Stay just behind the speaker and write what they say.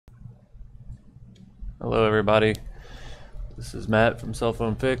Hello everybody, this is Matt from Cell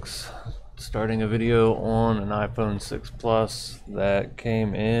Phone Fix, starting a video on an iPhone 6 Plus that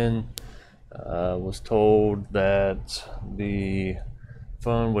came in. Was told that the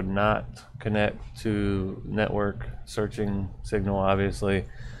phone would not connect to network searching signal, obviously,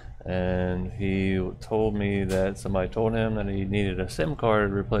 and he told me that somebody told him that he needed a SIM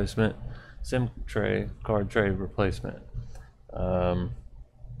card replacement, card tray replacement.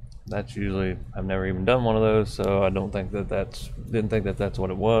 That's usually, I've never even done one of those, so I didn't think that that's what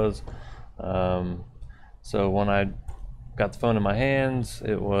it was. So when I got the phone in my hands,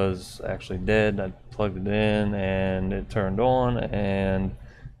 it was actually dead. I plugged it in and it turned on, and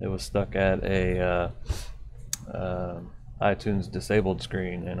it was stuck at a iTunes disabled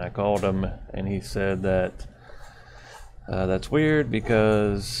screen. And I called him, and he said that that's weird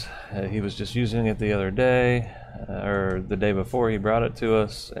because he was just using it the other day, or the day before he brought it to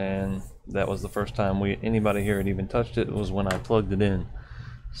us, and that was the first time anybody here had even touched it, was when I plugged it in.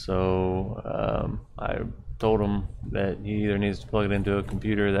 So I told him that he either needs to plug it into a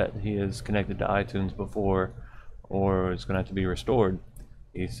computer that he has connected to iTunes before, or it's going to have to be restored.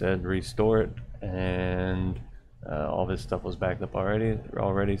 He said restore it, and all his stuff was backed up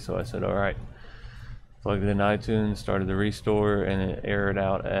already. So I said, all right. Plugged it in iTunes, started the restore, and it errored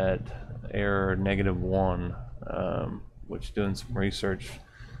out at error -1, which, doing some research,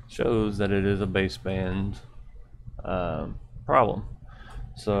 shows that it is a baseband problem.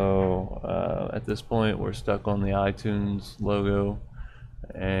 So at this point, we're stuck on the iTunes logo,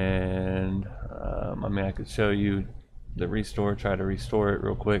 and I mean, I could show you the restore, try to restore it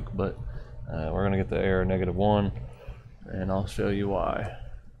real quick, but we're gonna get the error -1, and I'll show you why.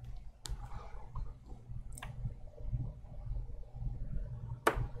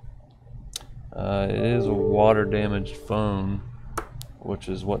 It is a water damaged phone, which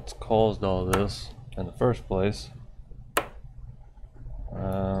is what's caused all this in the first place.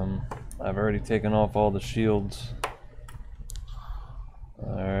 I've already taken off all the shields.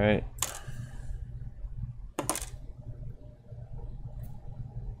 Alright.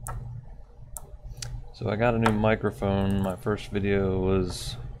 So I got a new microphone. My first video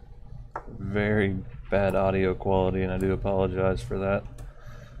was very bad audio quality, and I do apologize for that.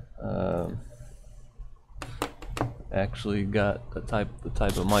 Actually got the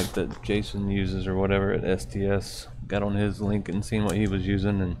type of mic that Jason uses or whatever at STS. Got on his link and seen what he was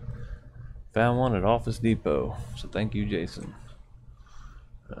using, and found one at Office Depot. So thank you, Jason.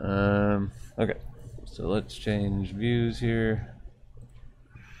 Okay, so let's change views here.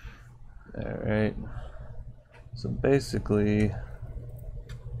 Alright, so basically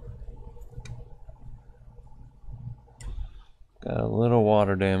got a little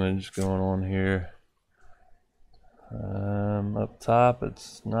water damage going on here. Up top,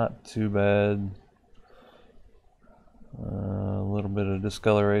 it's not too bad. A little bit of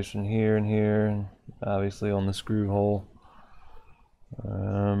discoloration here and here, and obviously on the screw hole.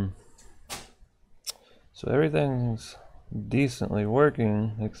 So everything's decently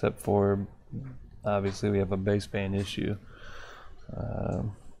working, except for obviously we have a baseband issue.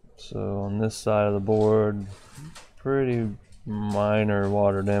 So on this side of the board, pretty minor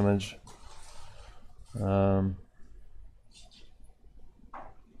water damage.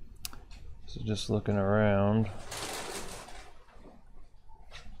 So just looking around,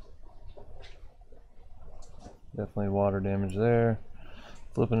 definitely water damage there.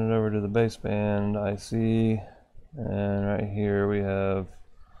 Flipping it over to the baseband IC, and right here we have,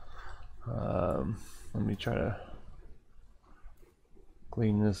 let me try to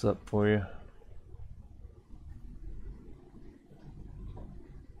clean this up for you.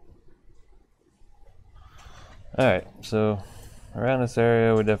 Alright, so around this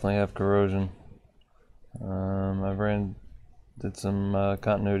area we definitely have corrosion. Did some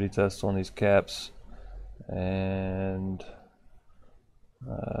continuity tests on these caps, and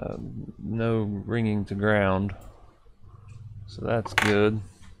no ringing to ground, so that's good.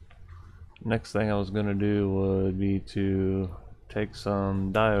 Next thing I was going to do would be to take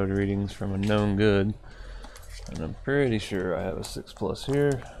some diode readings from a known good, and I'm pretty sure I have a 6 Plus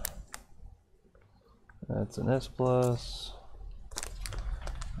here. That's an S Plus.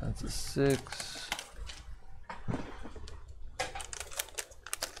 That's a 6.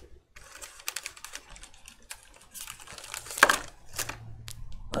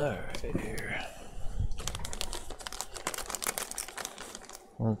 Alright, here.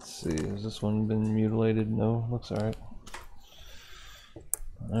 Let's see, has this one been mutilated? No, looks alright.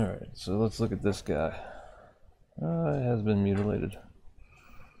 Alright, so let's look at this guy. It has been mutilated.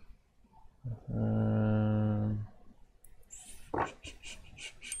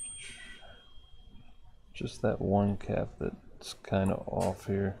 just that one cap that's kind of off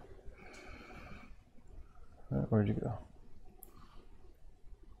here. Where'd you go?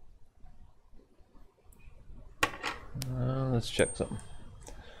 Let's check something.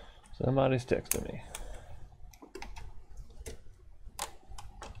 Somebody's texting me.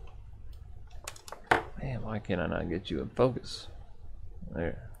 Man, why can't I not get you in focus?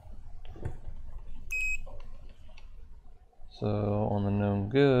 There. So on the known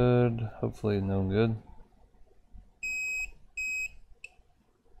good, hopefully known good.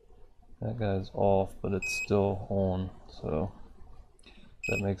 That guy's off, but it's still on, so if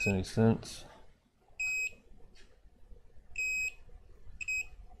that makes any sense.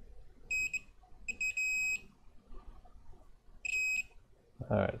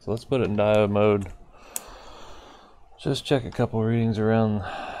 Alright, so let's put it in diode mode. Just check a couple readings around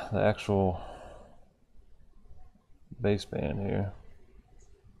the actual baseband here.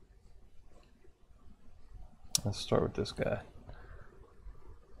 Let's start with this guy.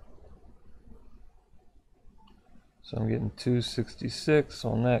 So I'm getting 266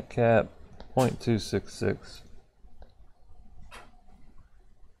 on that cap, 0.266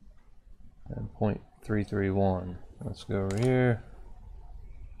 and 0.331. Let's go over here.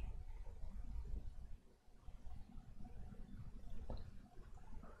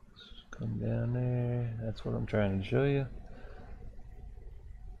 Come down there. That's what I'm trying to show you.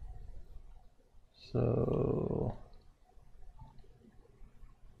 So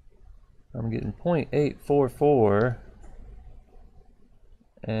I'm getting 0.844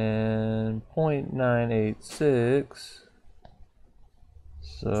 and 0.986.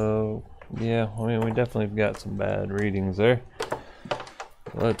 So yeah, I mean, we definitely have got some bad readings there.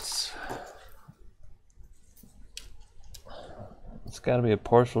 It's got to be a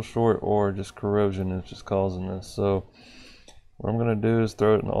partial short or just corrosion is just causing this. So what I'm going to do is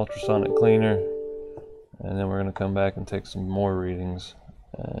throw it in the ultrasonic cleaner, and then we're going to come back and take some more readings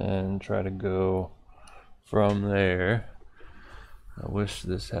and try to go from there. I wish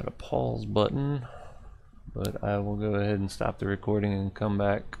this had a pause button, but I will go ahead and stop the recording and come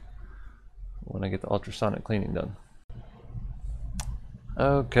back when I get the ultrasonic cleaning done.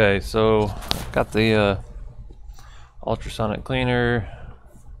 Okay, so I've got the ultrasonic cleaner.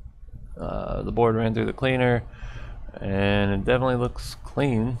 The board ran through the cleaner and it definitely looks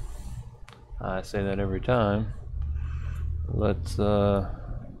clean. I say that every time. Let's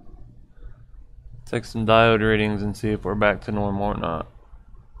take some diode readings and see if we're back to normal or not.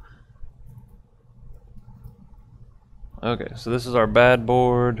 Okay, so this is our bad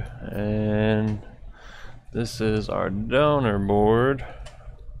board and this is our donor board,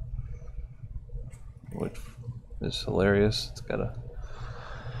 which is hilarious. It's got a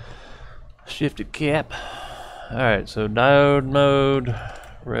shifted cap. Alright, so diode mode,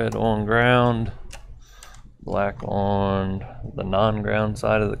 red on ground, black on the non-ground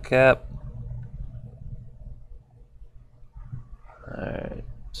side of the cap. Alright,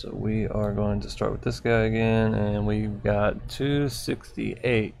 so we are going to start with this guy again, and we've got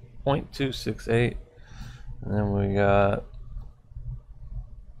 268.268, and then we got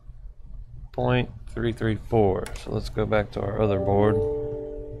 0.334. So let's go back to our other board.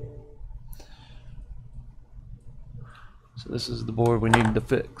 So this is the board we need to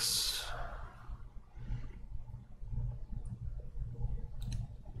fix.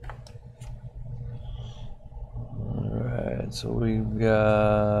 Alright, so we've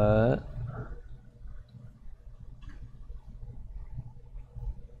got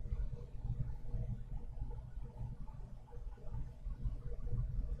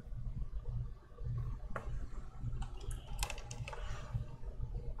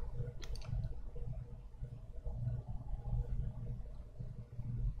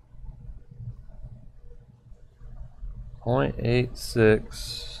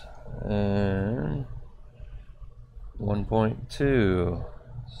 .86 and 1.2,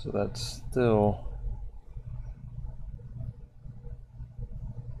 so that's still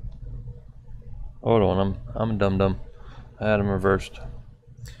hold on, I'm a dum-dum. I had them reversed.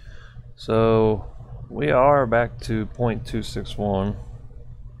 So we are back to 0.261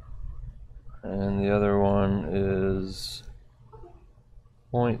 and the other one is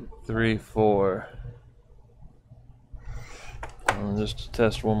 0.34. Just to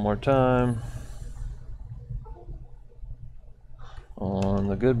test one more time on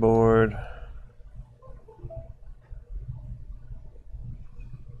the good board,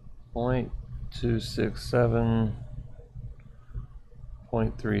 0.267,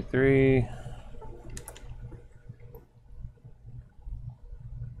 0.33,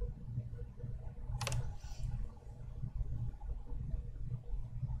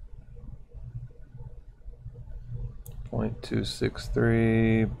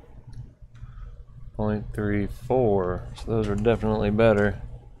 .263, 0.34. So those are definitely better.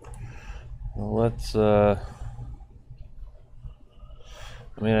 Well, let's I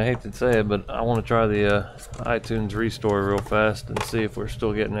mean, I hate to say it, but I want to try the iTunes restore real fast and see if we're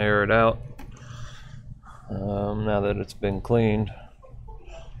still getting errored out now that it's been cleaned.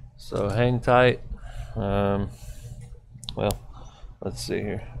 So hang tight. Well, let's see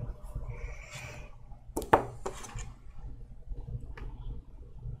here.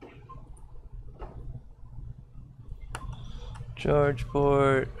 Charge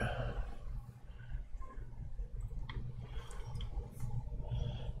port.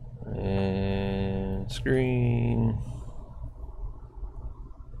 And screen.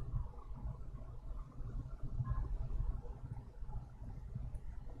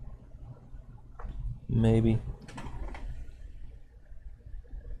 Maybe.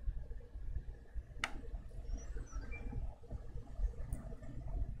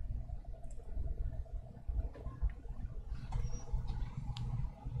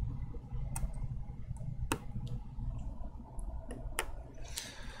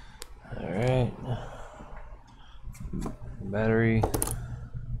 Alright. Battery.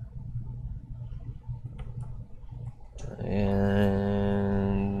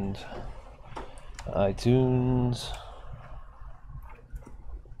 And iTunes.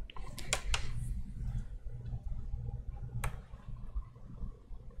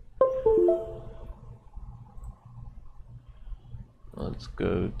 Let's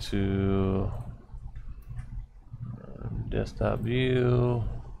go to desktop view.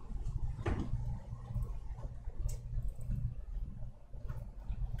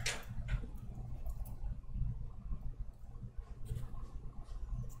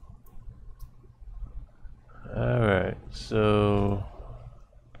 Alright, so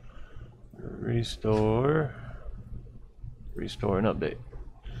restore and update.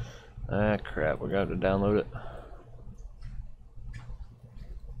 Ah crap, we got to download it.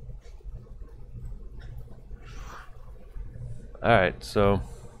 Alright, so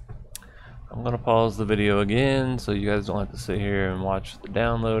I'm gonna pause the video again so you guys don't have to sit here and watch the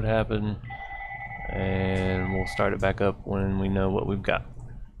download happen, and we'll start it back up when we know what we've got.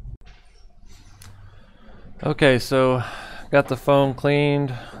 Okay, so got the phone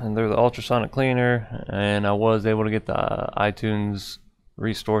cleaned and they're the ultrasonic cleaner, and I was able to get the iTunes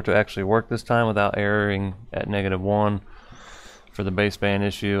restore to actually work this time without erroring at -1 for the baseband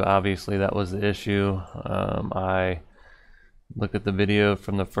issue. Obviously that was the issue. I looked at the video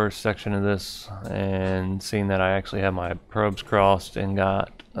from the first section of this and seen that I actually had my probes crossed and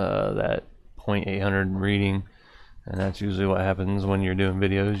got that 0.800 reading, and that's usually what happens when you're doing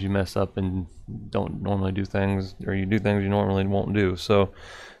videos. You mess up and don't normally do things, or you do things you normally won't do. So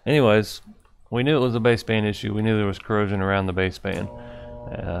anyways, we knew it was a baseband issue. We knew there was corrosion around the baseband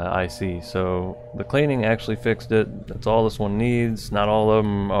IC, so the cleaning actually fixed it. That's all this one needs. Not all of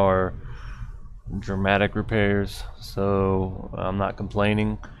them are dramatic repairs, so I'm not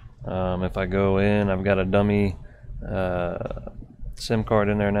complaining. If I go in, I've got a dummy SIM card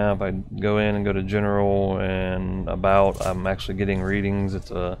in there now. If I go in and go to general and about, I'm actually getting readings.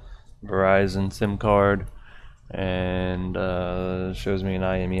 It's a Verizon SIM card, and shows me an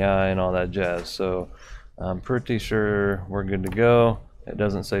IMEI and all that jazz, so I'm pretty sure we're good to go. It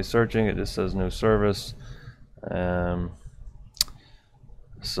doesn't say searching, it just says no service.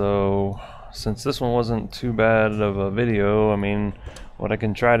 So since this one wasn't too bad of a video, I mean, what I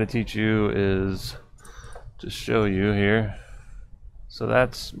can try to teach you is to show you here. So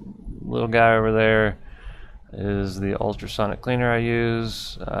that's little guy over there is the ultrasonic cleaner I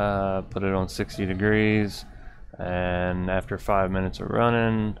use. Put it on 60 degrees, and after 5 minutes of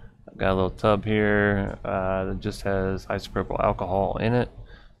running, I've got a little tub here that just has isopropyl alcohol in it,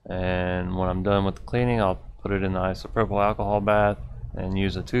 and when I'm done with the cleaning, I'll put it in the isopropyl alcohol bath and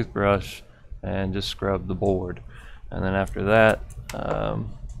use a toothbrush and just scrub the board. And then after that,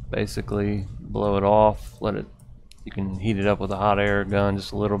 basically blow it off, you can heat it up with a hot air gun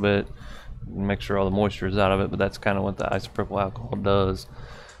just a little bit, make sure all the moisture is out of it, but that's kind of what the isopropyl alcohol does.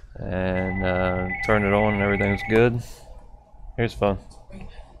 And turn it on and everything's good. Here's fun.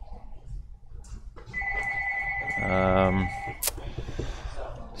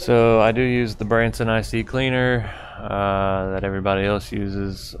 So I do use the Branson IC cleaner that everybody else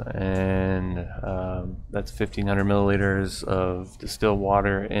uses, and that's 1500 milliliters of distilled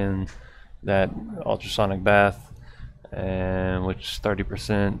water in that ultrasonic bath, and which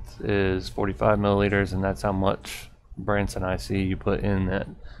 30% is 45 milliliters, and that's how much Branson IC you put in that.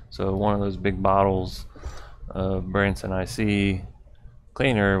 So one of those big bottles of Branson IC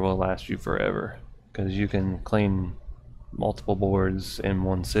cleaner will last you forever, because you can clean multiple boards in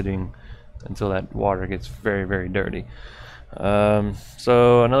one sitting until that water gets very, very dirty.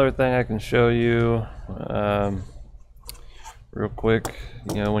 So another thing I can show you real quick,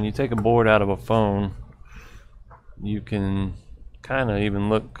 when you take a board out of a phone, you can kind of even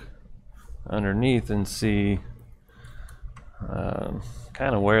look underneath and see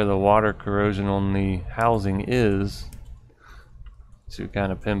kind of where the water corrosion on the housing is, to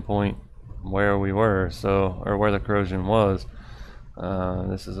kind of pinpoint where we were, or where the corrosion was.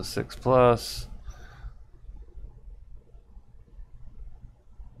 This is a 6 Plus.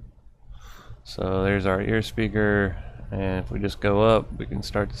 So there's our ear speaker, and if we just go up, we can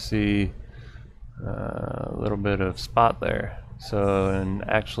start to see a little bit of spot there. So, and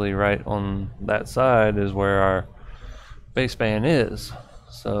actually right on that side is where our baseband is.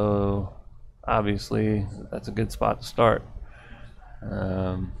 So obviously that's a good spot to start.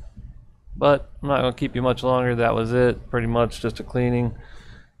 But I'm not going to keep you much longer. That was it. Pretty much just a cleaning.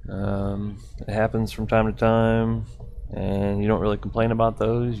 It happens from time to time, and you don't really complain about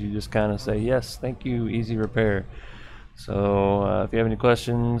those. You just kind of say, yes, thank you, easy repair. So if you have any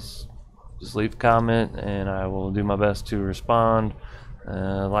questions, just leave a comment and I will do my best to respond.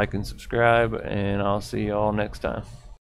 Like and subscribe, and I'll see you all next time.